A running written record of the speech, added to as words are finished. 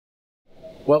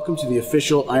Welcome to the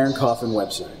official Iron Coffin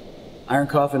website. Iron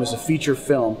Coffin is a feature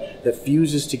film that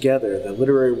fuses together the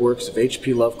literary works of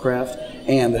H.P. Lovecraft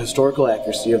and the historical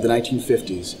accuracy of the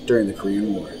 1950s during the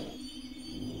Korean War.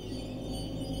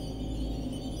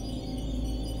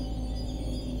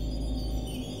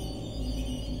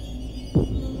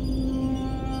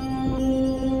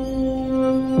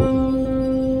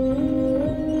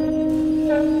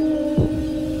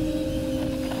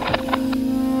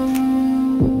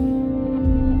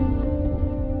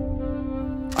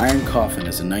 Iron Coffin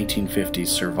is a 1950s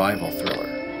survival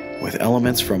thriller with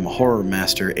elements from horror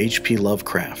master H.P.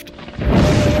 Lovecraft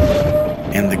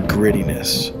and the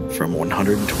grittiness from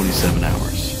 127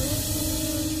 Hours.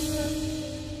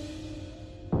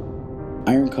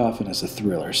 Iron Coffin is a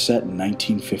thriller set in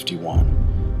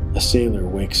 1951. A sailor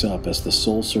wakes up as the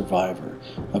sole survivor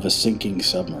of a sinking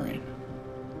submarine.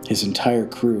 His entire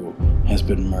crew has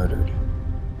been murdered.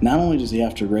 Not only does he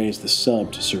have to raise the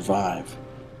sub to survive,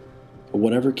 but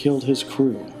whatever killed his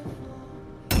crew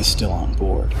is still on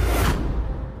board.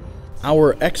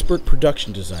 Our expert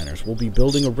production designers will be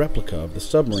building a replica of the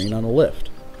submarine on a lift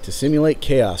to simulate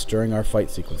chaos during our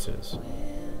fight sequences.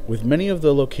 With many of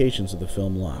the locations of the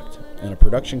film locked and a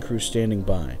production crew standing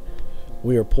by,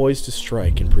 we are poised to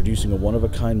strike in producing a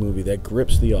one-of-a-kind movie that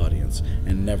grips the audience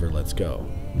and never lets go.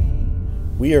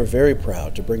 We are very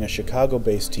proud to bring a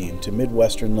Chicago-based team to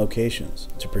Midwestern locations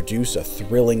to produce a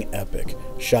thrilling epic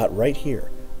shot right here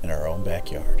in our own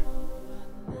backyard.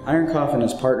 Iron Coffin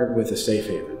has partnered with a Safe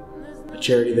Haven, a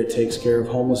charity that takes care of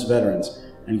homeless veterans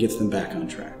and gets them back on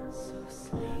track.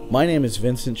 My name is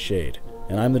Vincent Shade,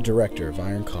 and I'm the director of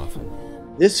Iron Coffin.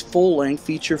 This full-length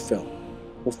feature film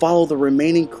will follow the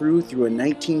remaining crew through a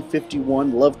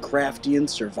 1951 Lovecraftian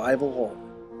survival horror.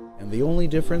 And the only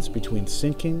difference between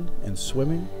sinking and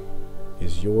swimming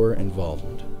is your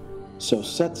involvement. So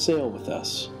set sail with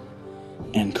us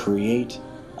and create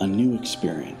a new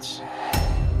experience.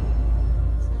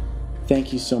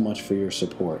 Thank you so much for your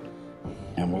support,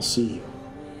 and we'll see you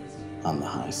on the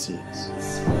high seas.